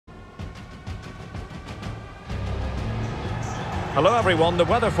Hello everyone, the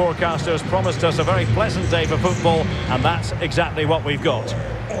weather forecasters promised us a very pleasant day for football, and that's exactly what we've got.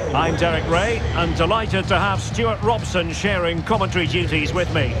 I'm Derek Ray, and delighted to have Stuart Robson sharing commentary duties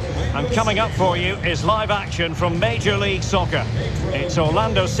with me. And coming up for you is live action from Major League Soccer. It's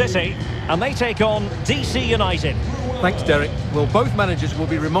Orlando City, and they take on DC United. Thanks, Derek. Well, both managers will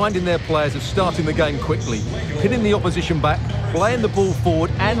be reminding their players of starting the game quickly, hitting the opposition back, playing the ball forward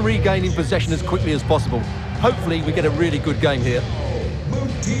and regaining possession as quickly as possible. Hopefully we get a really good game here.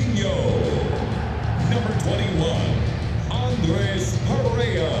 Moutinho. Number 21, Andres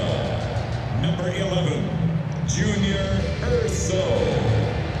Pereira. Number 11, Junior Urso.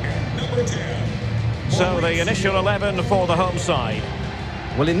 And number 10. So the initial 11 for the home side.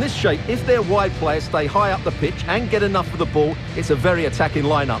 Well, in this shape, if their wide players stay high up the pitch and get enough of the ball, it's a very attacking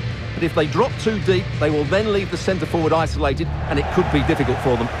lineup. But if they drop too deep, they will then leave the centre forward isolated, and it could be difficult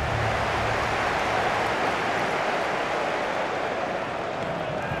for them.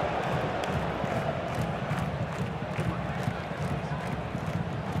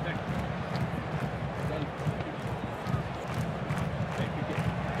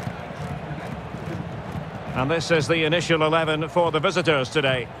 And this is the initial 11 for the visitors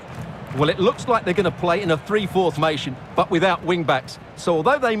today. Well, it looks like they're going to play in a 3-4 formation, but without wing-backs. So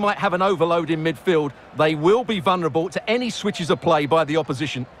although they might have an overload in midfield, they will be vulnerable to any switches of play by the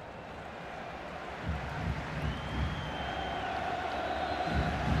opposition.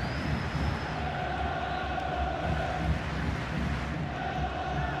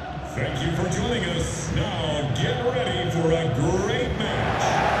 Thank you for joining us. Now get ready for a great match.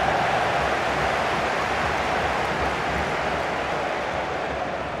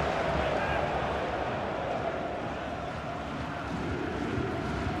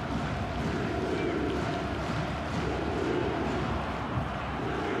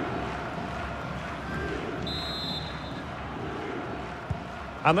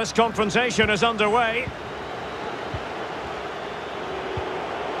 And this confrontation is underway.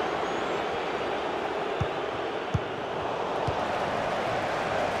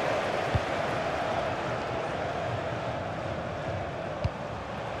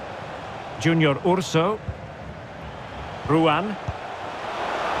 Junior Urso. Ruan.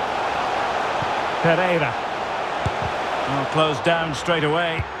 Pereira. Oh, closed down straight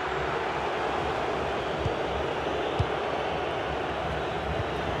away.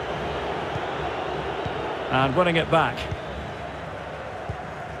 And winning it back.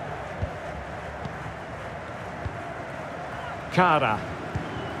 Cara.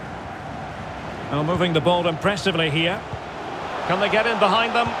 Oh, moving the ball impressively here. Can they get in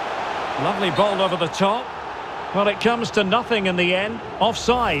behind them? Lovely ball over the top. Well, it comes to nothing in the end.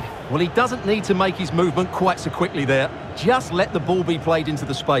 Offside. Well, he doesn't need to make his movement quite so quickly there. Just let the ball be played into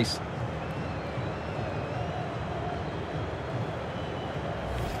the space.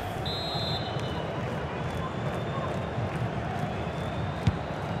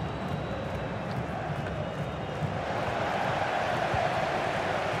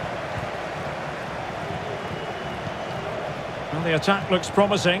 Well, the attack looks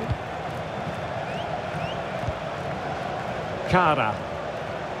promising. Cara.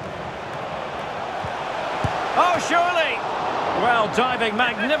 Oh, surely! Well, diving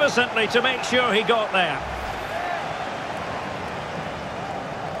magnificently to make sure he got there.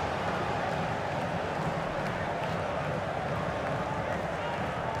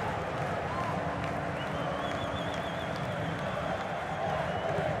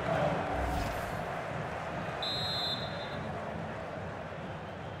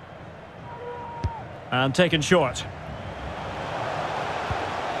 And taken short.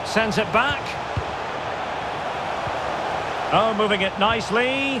 Sends it back. Oh, moving it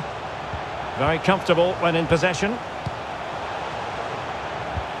nicely. Very comfortable when in possession.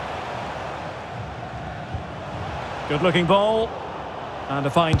 Good looking ball. And a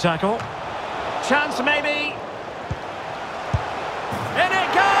fine tackle. Chance maybe. In it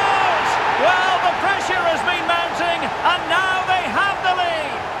goes! Well, the pressure has been mounting, and now they have the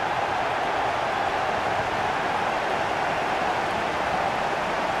lead.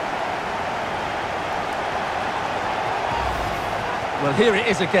 Well, here it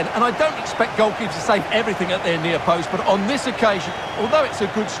is again, and I don't expect goalkeepers to save everything at their near post, but on this occasion, although it's a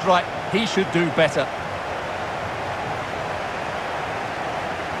good strike, he should do better.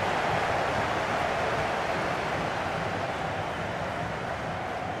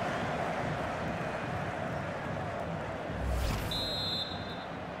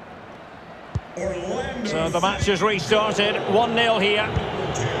 So the match has restarted, 1-0 here.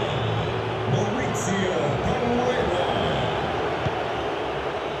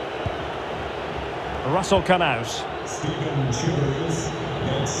 Russell Canaus. Stephen Chivers.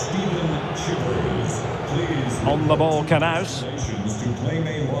 That's Stephen Chivers. Please. On the ball, Canaus. To claim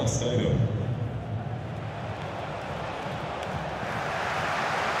a lost item.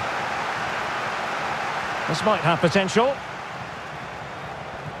 This might have potential.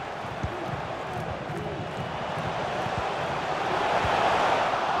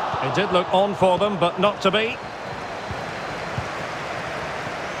 It did look on for them, but not to be.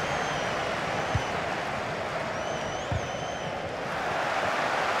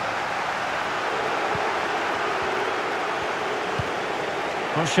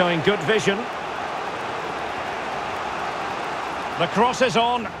 Well, showing good vision. The cross is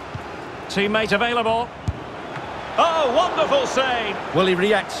on. Teammate available. Oh, wonderful save! Well, he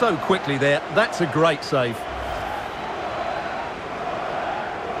reacts so quickly there. That's a great save.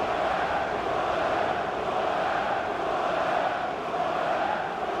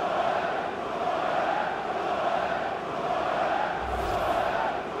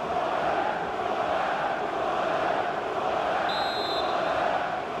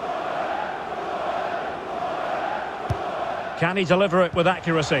 Can he deliver it with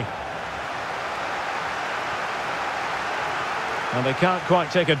accuracy? And they can't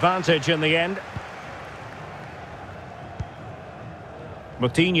quite take advantage in the end.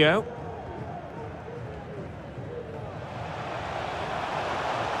 Moutinho.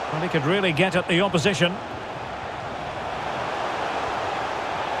 Well, he could really get at the opposition.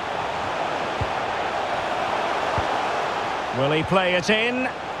 Will he play it in?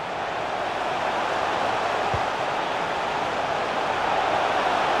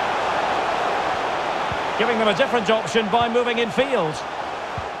 Giving them a different option by moving in field.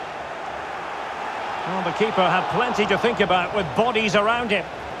 Well, the keeper had plenty to think about with bodies around him.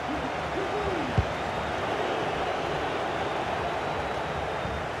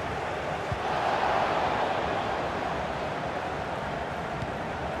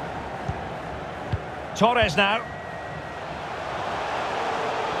 Torres now.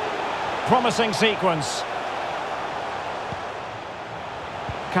 Promising sequence.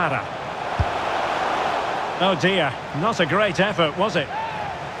 Cara. Oh dear, not a great effort, was it?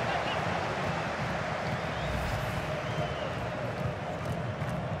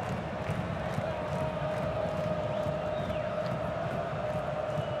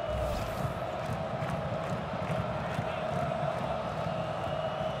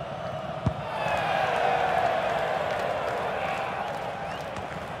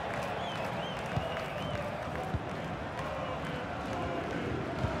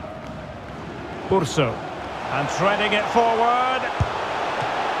 Urso. And threading it forward.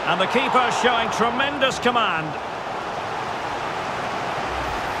 And the keeper showing tremendous command.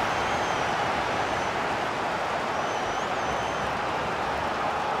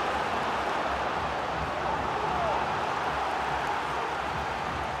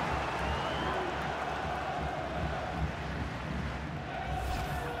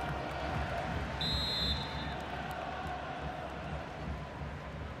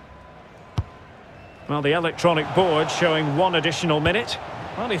 Well, the electronic board showing 1 additional minute.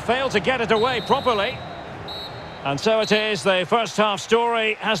 Well, he failed to get it away properly. And so it is, the first half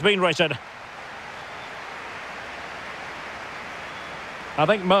story has been written. I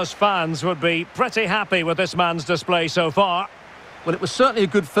think most fans would be pretty happy with this man's display so far. Well, it was certainly a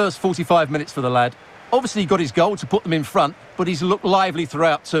good first 45 minutes for the lad. Obviously, he got his goal to put them in front, but he's looked lively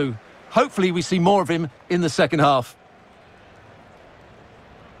throughout too. Hopefully, we see more of him in the second half.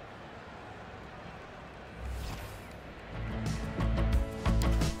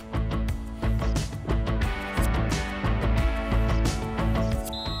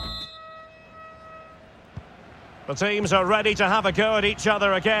 The teams are ready to have a go at each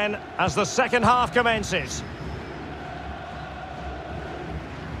other again as the second half commences.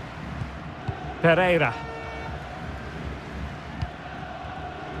 Pereira.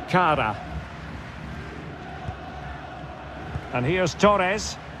 Cara. And here's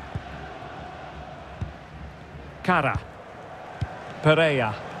Torres. Cara.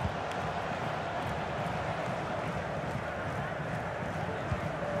 Pereira.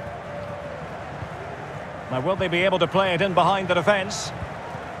 Now, will they be able to play it in behind the defence?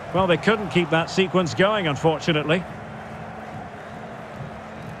 Well, they couldn't keep that sequence going, unfortunately.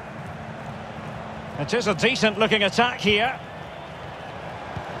 It is a decent-looking attack here.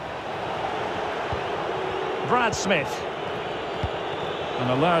 Brad Smith. An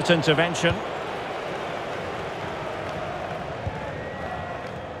alert intervention.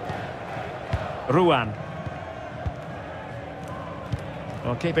 Ruan.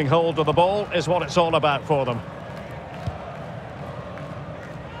 Well, keeping hold of the ball is what it's all about for them.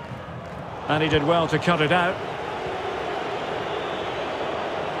 And he did well to cut it out.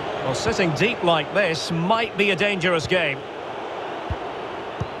 Well, sitting deep like this might be a dangerous game.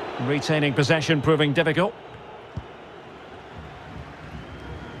 Retaining possession proving difficult.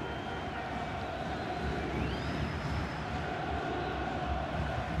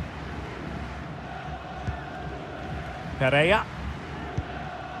 Pereira.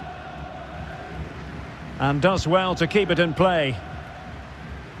 And does well to keep it in play.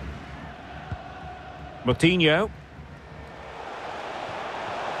 Moutinho.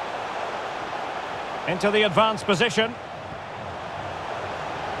 Into the advanced position.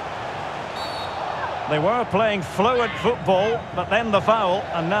 They were playing fluid football, but then the foul,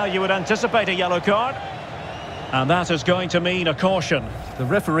 and now you would anticipate a yellow card. And that is going to mean a caution. The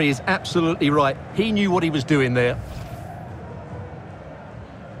referee is absolutely right. He knew what he was doing there.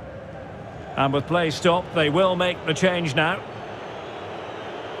 And with play stopped, they will make the change now.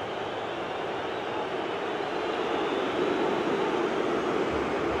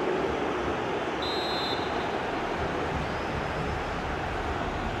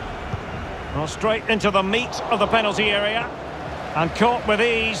 Well, straight into the meat of the penalty area. And caught with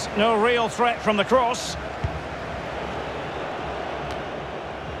ease. No real threat from the cross.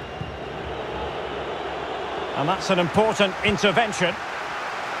 And that's an important intervention.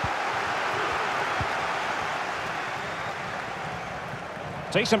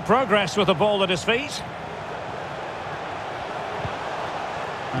 Decent progress with the ball at his feet.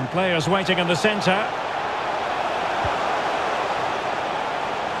 And players waiting in the centre.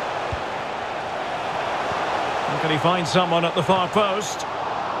 Can he find someone at the far post?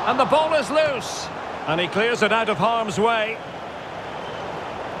 And the ball is loose. And he clears it out of harm's way.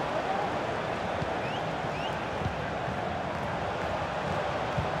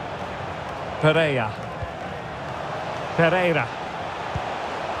 Pereira.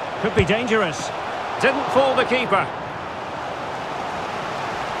 Could be dangerous. Didn't fool the keeper.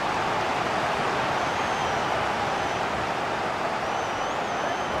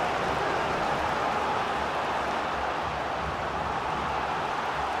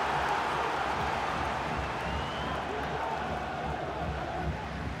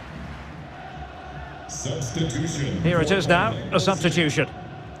 Substitution. Here it is now, a substitution.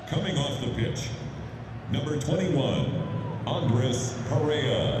 Coming off the pitch, number 21, Andres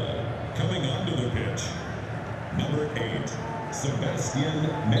Pereira. Coming onto the pitch, number 8, Sebastian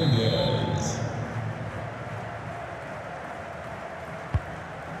Mendez.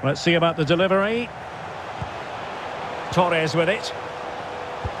 Let's see about the delivery. Torres with it.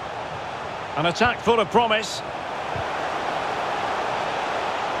 An attack full of promise.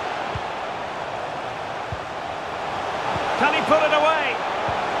 Can he put it away?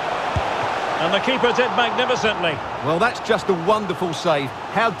 And the keeper did magnificently. Well, that's just a wonderful save.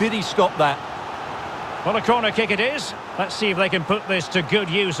 How did he stop that? Well, a corner kick it is. Let's see if they can put this to good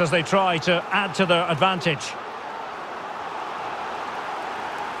use as they try to add to their advantage.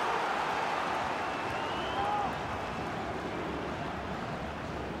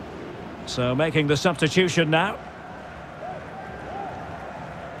 So making the substitution now.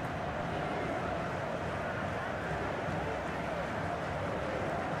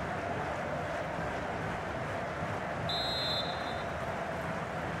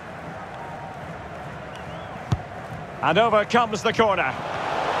 And over comes the corner.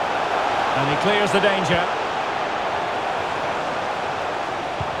 And he clears the danger.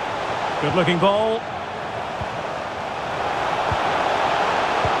 Good looking ball.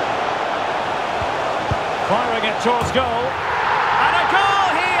 Firing it towards goal. And a goal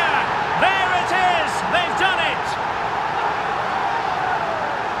here! There it is! They've done it!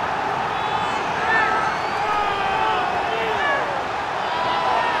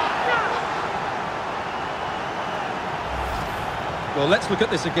 Well, let's look at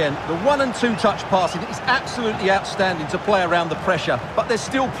this again. The 1- and 2-touch passing is absolutely outstanding to play around the pressure, but there's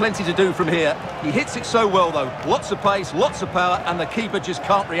still plenty to do from here. He hits it so well, though. Lots of pace, lots of power, and the keeper just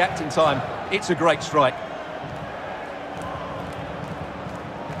can't react in time. It's a great strike.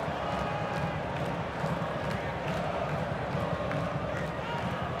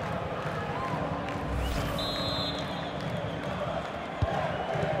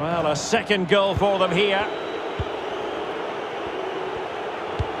 Well, a second goal for them here.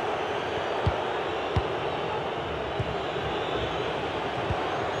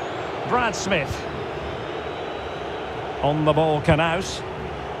 Brad Smith. On the ball, Canaus.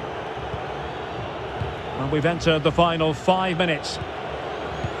 And we've entered the final 5 minutes.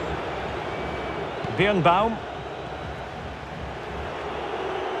 Birnbaum.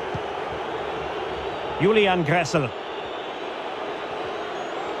 Julian Gressel.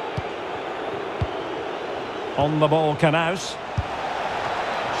 On the ball, Canaus.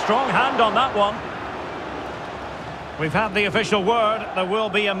 Strong hand on that one. We've had the official word. There will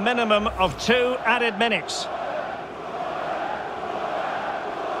be a minimum of 2 added minutes.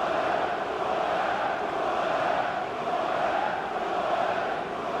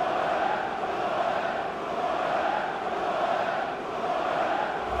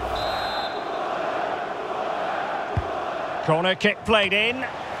 Corner kick played in.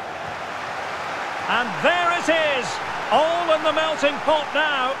 And there it is! All in the melting pot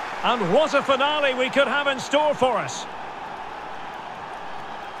now. And what a finale we could have in store for us.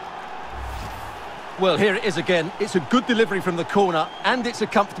 Well, here it is again. It's a good delivery from the corner, and it's a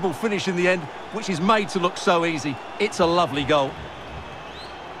comfortable finish in the end, which is made to look so easy. It's a lovely goal.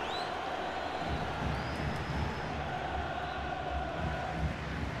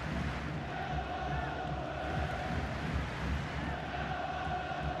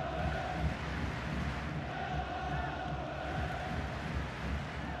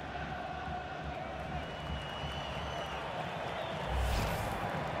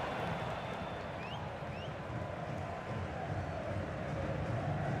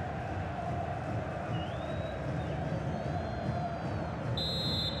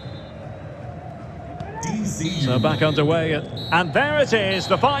 So back underway, and there it is,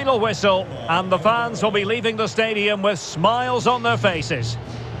 the final whistle, and the fans will be leaving the stadium with smiles on their faces.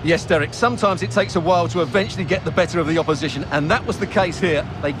 Yes, Derek, sometimes it takes a while to eventually get the better of the opposition, and that was the case here.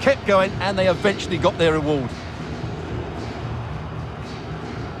 They kept going, and they eventually got their reward.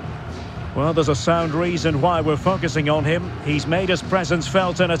 Well, there's a sound reason why we're focusing on him. He's made his presence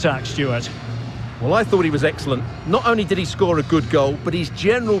felt in attack, Stuart. Well, I thought he was excellent. Not only did he score a good goal, but his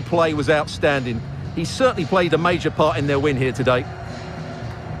general play was outstanding. He certainly played a major part in their win here today.